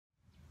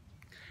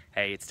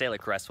Hey, it's Taylor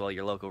Cresswell,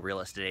 your local real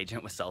estate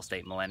agent with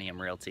Sellstate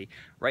Millennium Realty.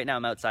 Right now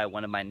I'm outside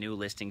one of my new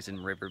listings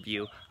in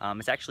Riverview.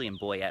 It's actually in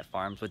Boyette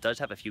Farms, but does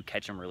have a few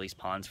catch and release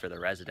ponds for the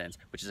residents,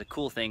 which is a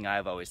cool thing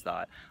I've always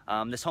thought.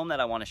 This home that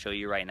I want to show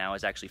you right now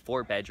is actually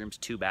 4 bedrooms,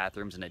 2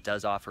 bathrooms, and it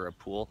does offer a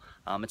pool.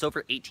 It's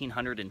over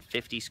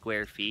 1,850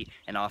 square feet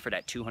and offered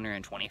at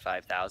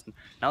 $225,000.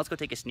 Now let's go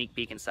take a sneak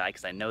peek inside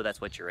because I know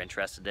that's what you're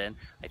interested in.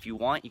 If you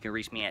want, you can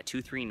reach me at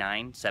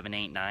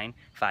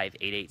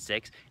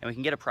 239-789-5886 and we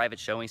can get a private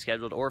showing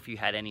scheduled, or if you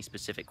had any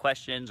specific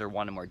questions or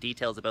wanted more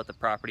details about the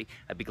property,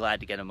 I'd be glad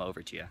to get them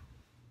over to you.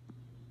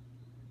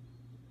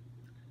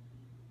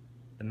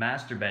 The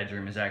master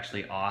bedroom is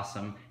actually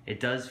awesome. It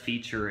does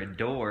feature a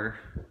door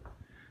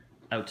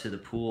out to the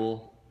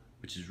pool,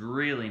 which is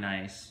really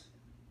nice.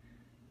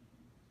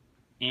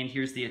 And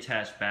here's the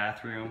attached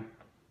bathroom.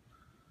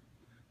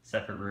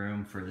 Separate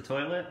room for the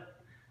toilet,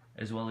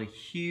 as well as a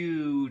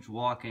huge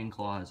walk-in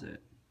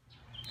closet.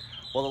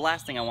 Well, the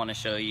last thing I want to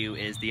show you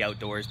is the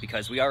outdoors,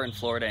 because we are in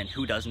Florida and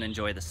who doesn't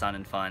enjoy the sun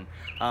and fun.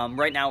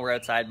 Right now we're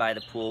outside by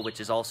the pool, which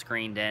is all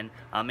screened in,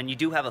 and you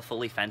do have a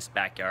fully fenced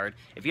backyard.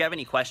 If you have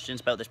any questions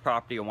about this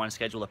property or want to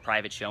schedule a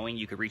private showing,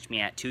 you could reach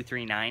me at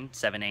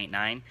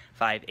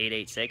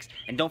 239-789-5886.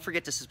 And don't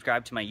forget to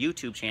subscribe to my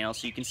YouTube channel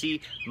so you can see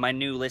my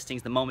new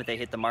listings the moment they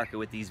hit the market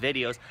with these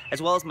videos,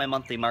 as well as my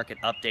monthly market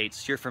updates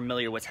so you're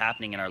familiar with what's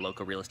happening in our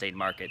local real estate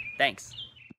market. Thanks.